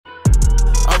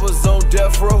was on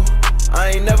death row.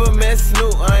 I ain't never met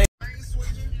Snoop.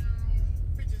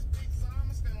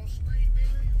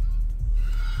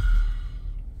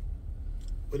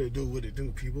 What it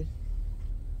do, people?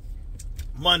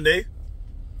 Monday.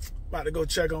 About to go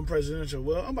check on presidential.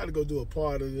 Well, I'm about to go do a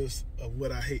part of this, of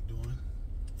what I hate doing.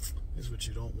 This is what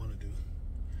you don't want to do.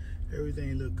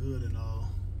 Everything look good and all.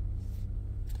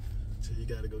 So you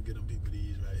got to go get them people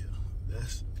these right here.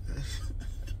 That's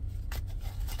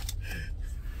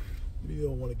you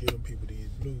don't want to give them people these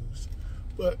blues.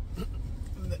 But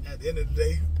at the end of the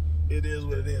day, it is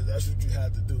what it is. That's what you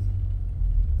have to do.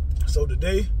 So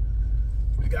today,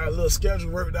 we got a little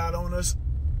schedule worked out on us.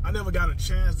 I never got a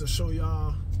chance to show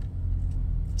y'all.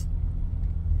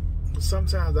 But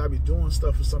sometimes I be doing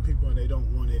stuff for some people and they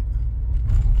don't want it.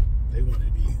 They want it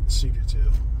to be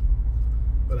secretive.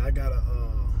 But I got a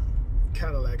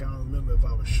Cadillac. I don't remember if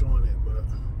I was showing it, but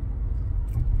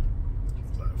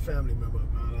it's like a family member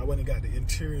of mine. I went and got the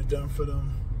interior done for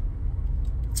them.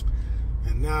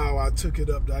 And now I took it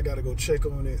up. I got to go check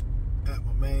on it at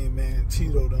my main man,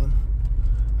 Tito, done.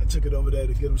 I took it over there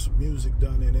to get him some music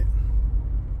done in it.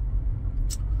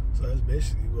 So that's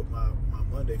basically what my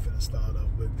Monday finna start off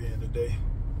with being today.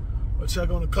 I'll check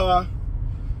on the car.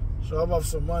 So I'm off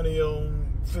some money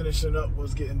on finishing up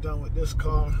what's getting done with this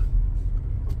car.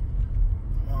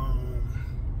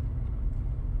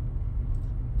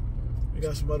 We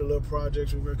got some other little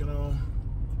projects we're working on.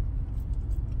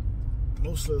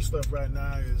 Most of the stuff right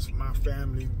now is my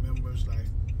family members, like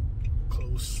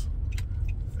close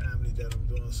family that I'm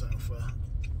doing something for.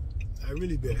 I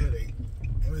really be a headache.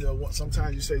 Even though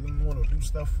sometimes you say you don't want to do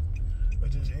stuff, but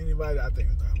just anybody I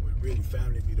think about would really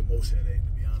family be the most headache,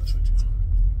 to be honest with you.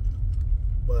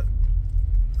 But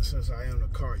since I am the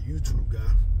car YouTube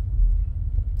guy,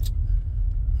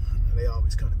 they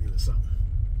always come to me with something.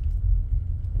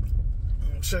 I'm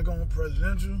gonna check on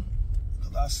presidential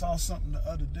because I saw something the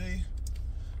other day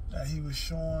that he was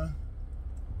showing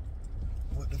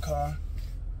with the car,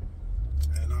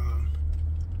 and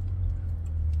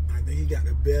I think he got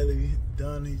the belly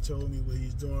done. He told me what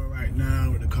he's doing right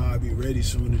now, and the car be ready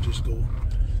soon to just go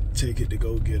take it to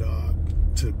go get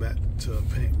back to a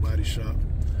paint body shop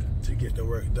to get the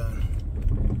work done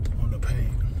on the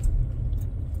paint.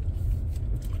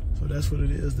 So that's what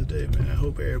it is today, man. I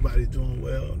hope everybody's doing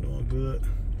well, doing good.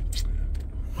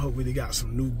 Hope we got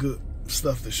some new good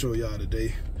stuff to show y'all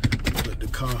today with the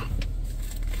car.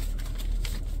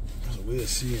 So we'll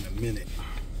see in a minute.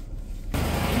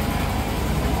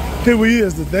 Here we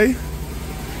is today.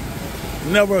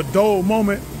 Never a dull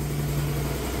moment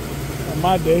on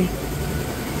my day.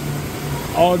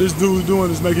 All this dude's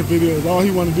doing is making videos. All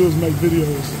he want to do is make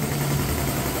videos.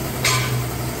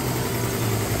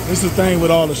 This is the thing with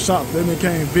all the shops. They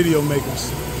became video makers.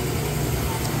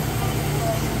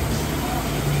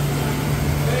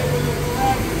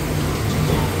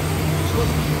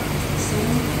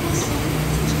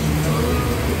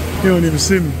 He don't even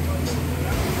see me.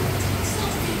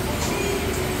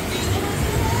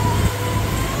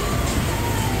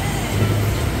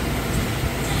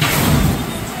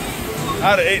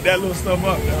 I'd have ate that little stuff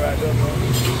up there right there, bro.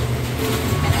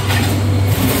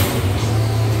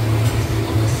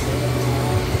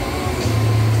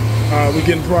 All right, we're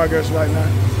getting progress right now.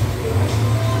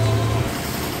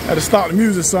 Had to stop the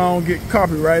music so I don't get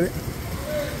copyrighted.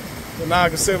 So now I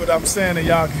can say what I'm saying and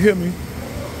y'all can hear me.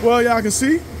 Well, y'all can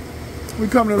see, we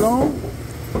coming along.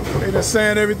 They just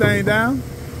sand everything down,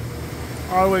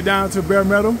 all the way down to bare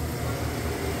metal.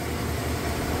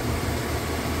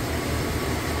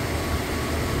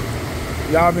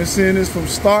 Y'all been seeing this from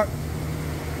start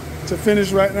to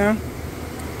finish right now.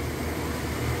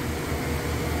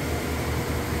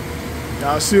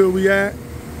 Y'all see where we at?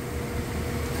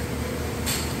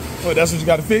 Oh, that's what you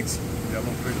got to fix? Yeah, I'm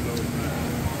gonna fix those, man.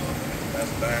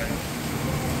 That's bad.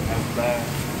 That's bad.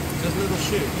 Just little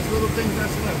shit. Just little things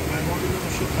that's left, man. All the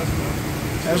little shit that's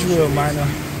left. That's real minor.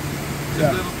 Just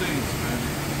Yeah. little things, man.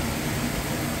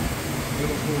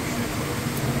 Little bullshit.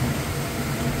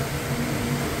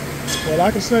 Well,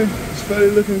 like I say, it's fairly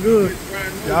looking good.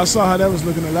 Y'all saw how that was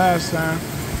looking the last time.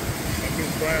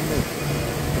 It's brand new.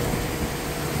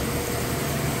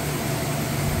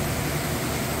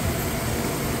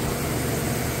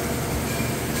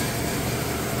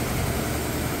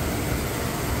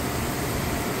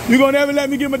 You gonna ever let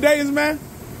me get my days, man?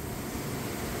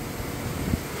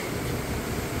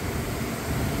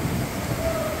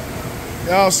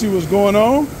 Y'all see what's going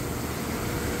on?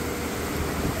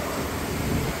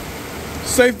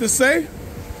 Safe to say,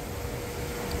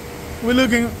 we're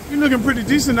looking pretty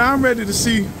decent now. I'm ready to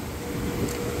see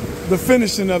the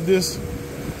finishing of this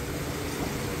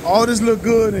all this look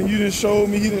good and you didn't show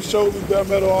me, he didn't show me bare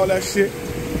metal, all that shit,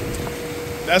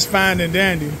 that's fine and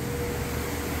dandy.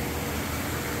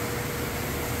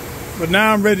 But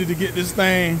now I'm ready to get this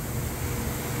thing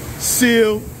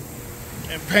sealed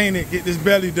and painted, get this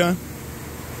belly done,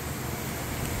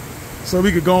 so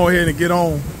we could go ahead and get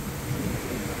on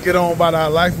about our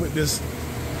life with this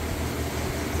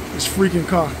freaking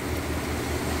car.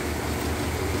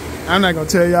 I'm not gonna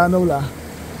tell y'all no lie.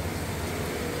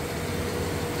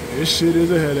 This shit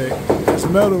is a headache. It's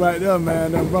metal right there,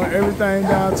 man. They brought everything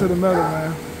down to the metal,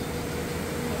 man.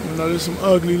 You know, there's some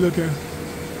ugly looking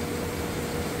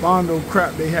Bondo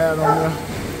crap they had on there.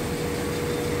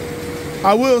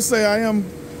 I will say I'm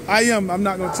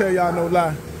not gonna tell y'all no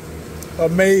lie,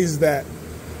 amazed at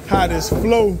how this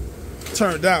flow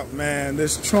turned out, man.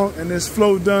 This trunk and this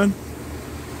flow done.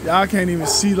 Y'all can't even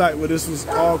see like where this was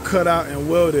all cut out and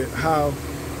welded, how,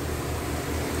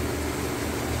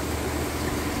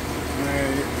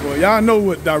 man, well, y'all know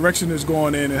what direction it's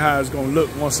going in and how it's gonna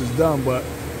look once it's done, but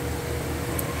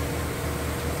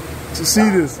to see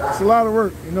this, it's a lot of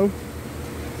work, you know.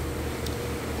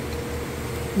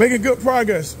 Making good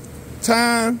progress.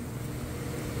 Time,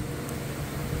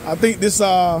 I think this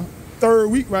third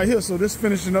week right here, so this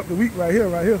finishing up the week right here.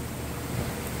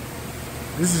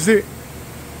 This is it.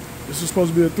 This is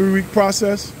supposed to be a 3-week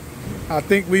process. I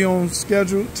think we on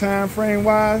schedule time frame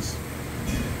wise.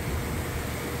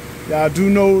 Y'all do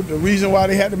know the reason why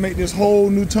they had to make this whole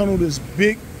new tunnel, this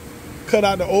big, cut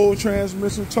out the old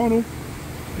transmission tunnel,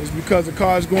 is because the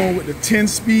car is going with the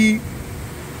 10-speed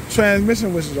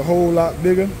transmission, which is a whole lot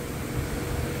bigger.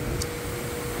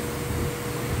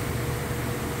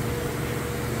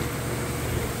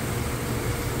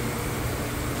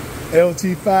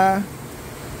 LT5.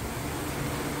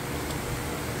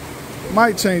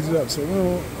 Might change it up, so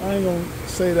I ain't gonna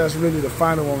say that's really the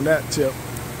final on that tip.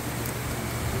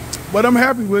 But I'm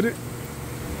happy with it.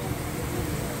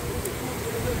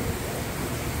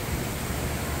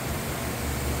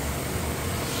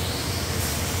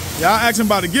 Y'all asking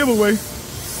about a giveaway.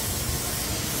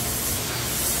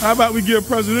 How about we give a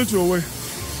presidential away?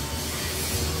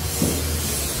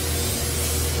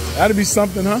 That'd be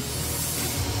something, huh?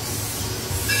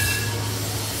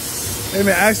 They've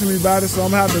been asking me about it, so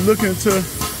I'm gonna have to look into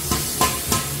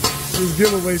this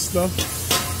giveaway stuff.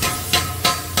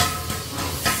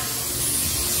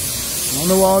 I don't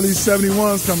know where all these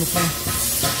 71s coming from.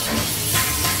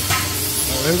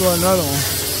 Oh, here go another one.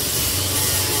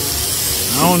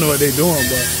 I don't know what they're doing,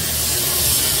 but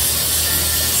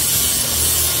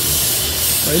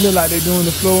they look like they're doing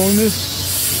the flow on this.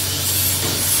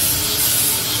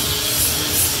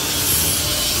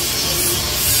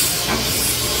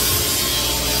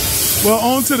 Well,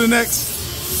 on to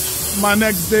my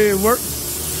next day at work. I'm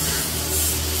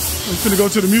finna go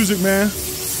to the music man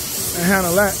and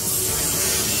handle that.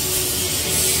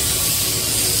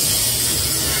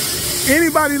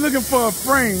 Anybody looking for a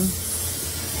frame,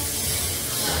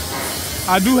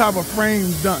 I do have a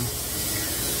frame done.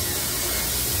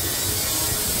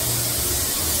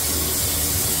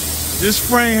 This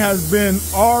frame has been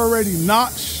already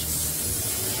notched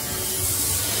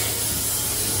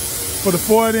for the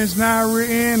 4.5" 9 rear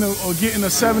end or getting a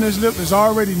 7" lip. Is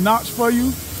already notched for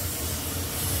you.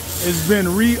 It's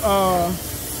been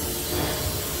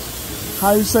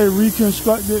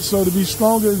reconstructed, so to be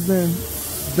stronger. It's been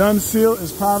done sealed.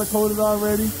 It's powder coated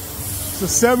already. It's a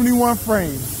 71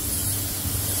 frame.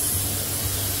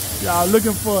 Y'all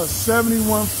looking for a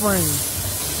 71 frame.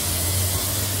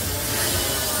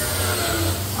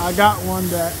 I got one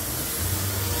that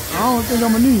I don't think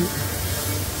I'm gonna need.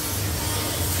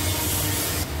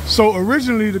 So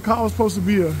originally the car was supposed to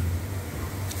be a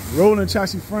rolling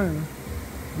chassis frame,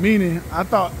 meaning I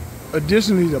thought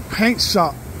additionally the paint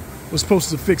shop was supposed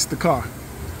to fix the car.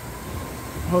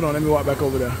 Hold on, let me walk back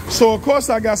over there. So of course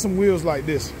I got some wheels like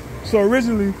this. So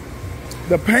originally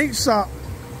the paint shop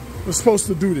was supposed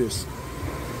to do this.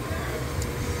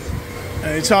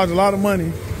 And they charged a lot of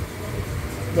money,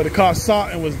 but the car saw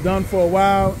and was done for a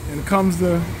while, and it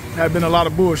had been a lot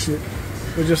of bullshit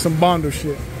with just some Bondo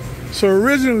shit. So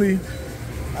originally,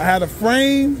 I had a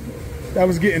frame that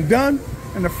was getting done,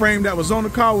 and the frame that was on the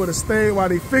car would have stayed while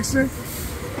they fixed it.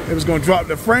 It was gonna drop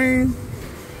the frame,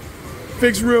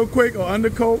 fix real quick or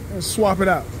undercoat, and swap it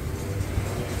out.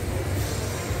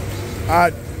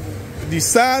 I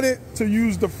decided to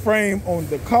use the frame on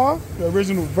the car, the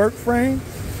original vert frame,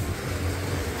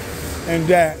 and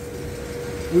that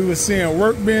we were seeing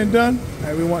work being done,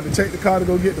 and we wanted to take the car to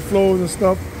go get the floors and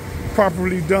stuff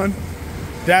properly done.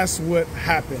 That's what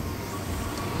happened.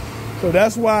 So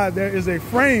that's why there is a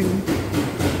frame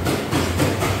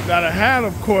that I had,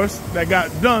 of course, that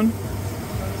got done.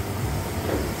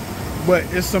 But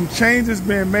it's some changes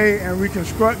being made and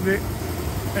reconstructed,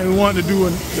 and we wanted to do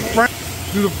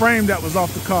the frame that was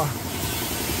off the car.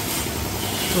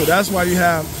 So that's why you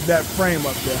have that frame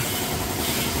up there.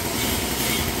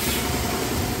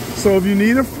 So if you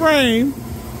need a frame,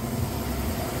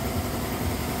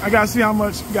 I gotta see how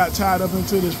much got tied up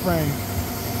into this frame.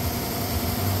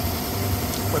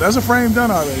 But that's a frame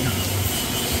done already.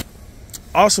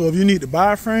 Also, if you need to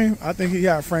buy a frame, I think he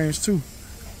got frames too.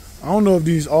 I don't know if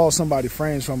these all somebody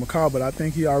frames from a car, but I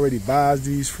think he already buys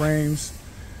these frames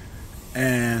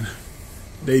and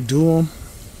they do them.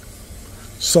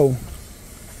 So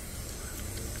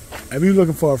if you're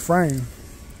looking for a frame,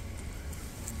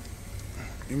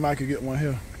 you might could get one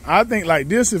here. I think like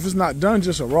this, if it's not done,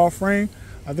 just a raw frame,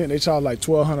 I think they charge like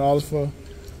 $1,200 for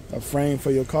a frame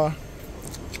for your car.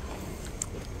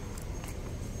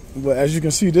 But as you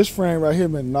can see, this frame right here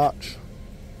been notched.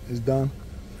 It's done.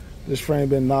 This frame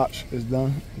been notched. It's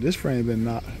done. This frame been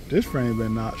notched. This frame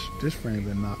been notched. This frame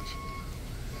been notched.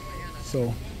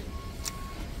 So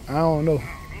I don't know.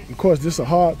 Of course, this is a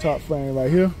hard top frame right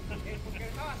here.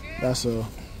 That's a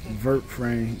vert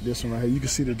frame. This one right here. You can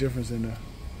see the difference in the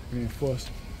reinforced.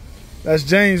 That's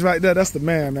James right there. That's the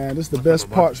man, man. This is the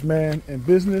best parts man in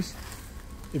business.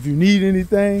 If you need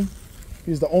anything,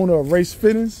 he's the owner of Race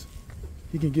Fittings.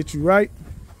 He can get you right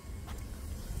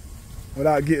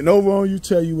without getting over on you,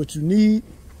 tell you what you need,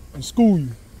 and school you.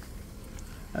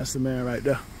 That's the man right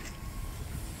there.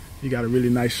 He got a really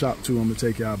nice shop too. I'm gonna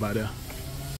take y'all by there.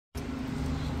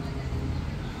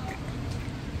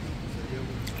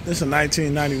 This is a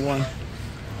 1991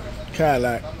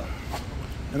 Cadillac.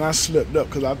 And I slipped up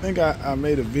because I think I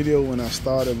made a video when I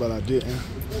started, but I didn't.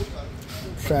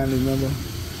 Family member.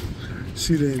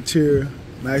 See the interior,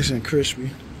 nice and crispy.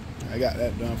 I got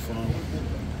that done for him.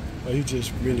 But he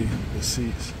just really the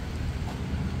seats.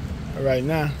 All right,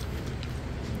 now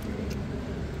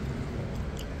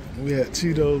we had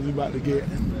Tito. We about to get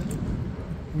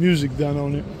music done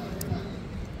on it.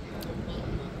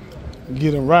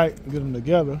 Get them right, get them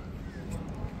together.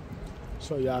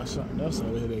 Show y'all something else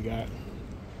over here they got.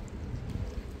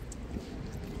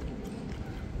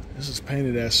 This is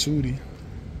painted as Sooty.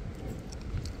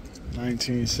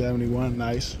 1971,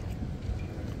 nice.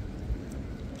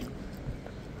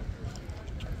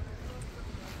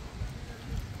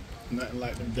 Nothing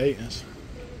like them Daytons.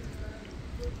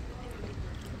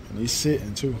 And he's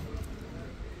sitting too.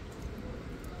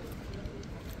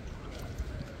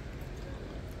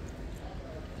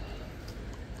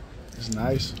 It's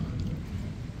nice.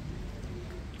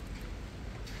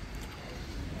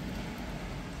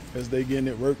 As they getting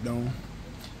it worked on.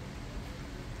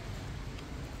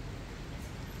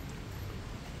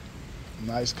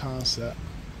 Nice concept.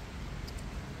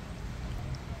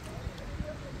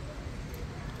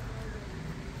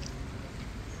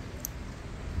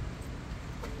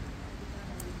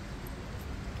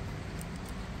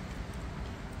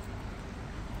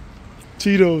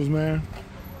 Tito's, man.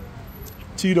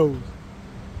 Tito's.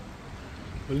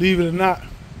 Believe it or not,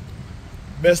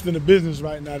 best in the business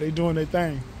right now. They doing their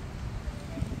thing.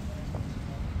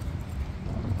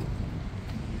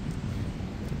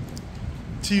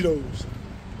 Tito's.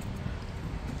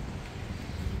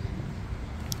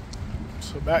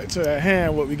 So back to that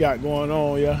hand, what we got going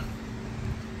on, yeah.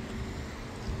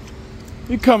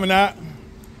 He coming out.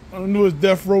 One of the newest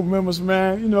Death Row members,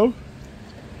 man, you know.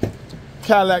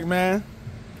 Cadillac, man.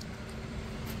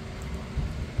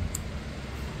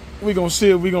 We gonna see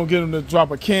if we gonna get him to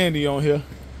drop a candy on here.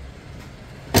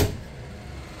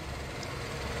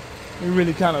 We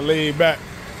really kind of laid back.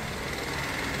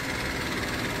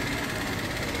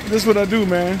 This is what I do,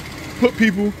 man. Put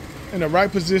people in the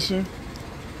right position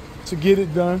to get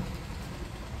it done.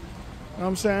 You know what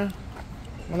I'm saying?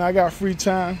 When I got free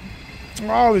time, I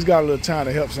always got a little time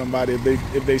to help somebody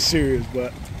if they serious,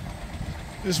 but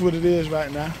this is what it is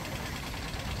right now.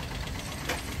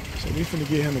 So we finna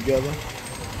get him together.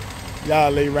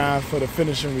 Y'all lay around for the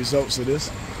finishing results of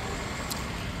this.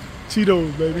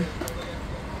 Tito's, baby.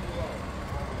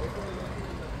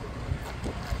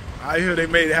 Right here they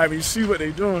made it happen. You see what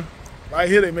they doing? Right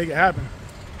here they make it happen.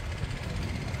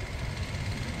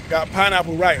 Got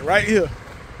pineapple right here.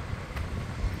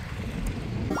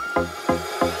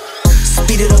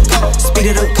 Speed it up, speed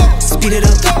it up, speed it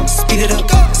up, speed it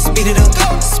up, speed it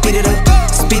up, speed it up,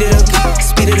 speed it up,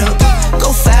 speed it up.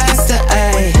 Go faster,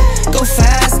 ayy. Go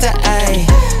faster, ayy.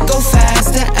 Go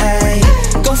faster, ayy.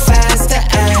 Go faster,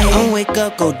 ayy. I'ma wake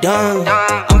up, go dumb.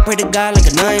 I'm pray to God like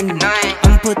a nun.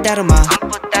 I'ma put that on my.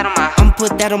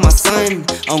 put that on my son.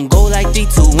 On go like 3,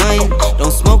 2, 1.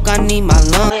 Don't smoke, I need my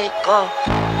lung.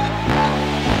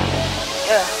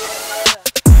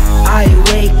 I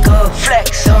wake up,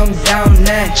 flex, thumb down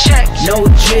now. Check, no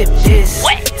drip, this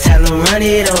wet. Tell 'em run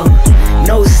it up.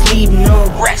 No sleep, no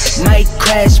rest. Might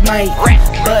crash, might wreck,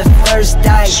 but first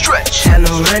I stretch. Tell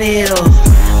 'em run it up.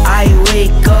 I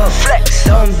wake up, flex,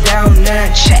 thumb down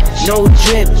now. Check, no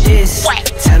drip, this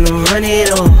wet. Tell 'em run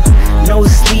it up. No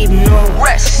sleep, no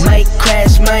rest. Might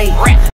crash, might wreck.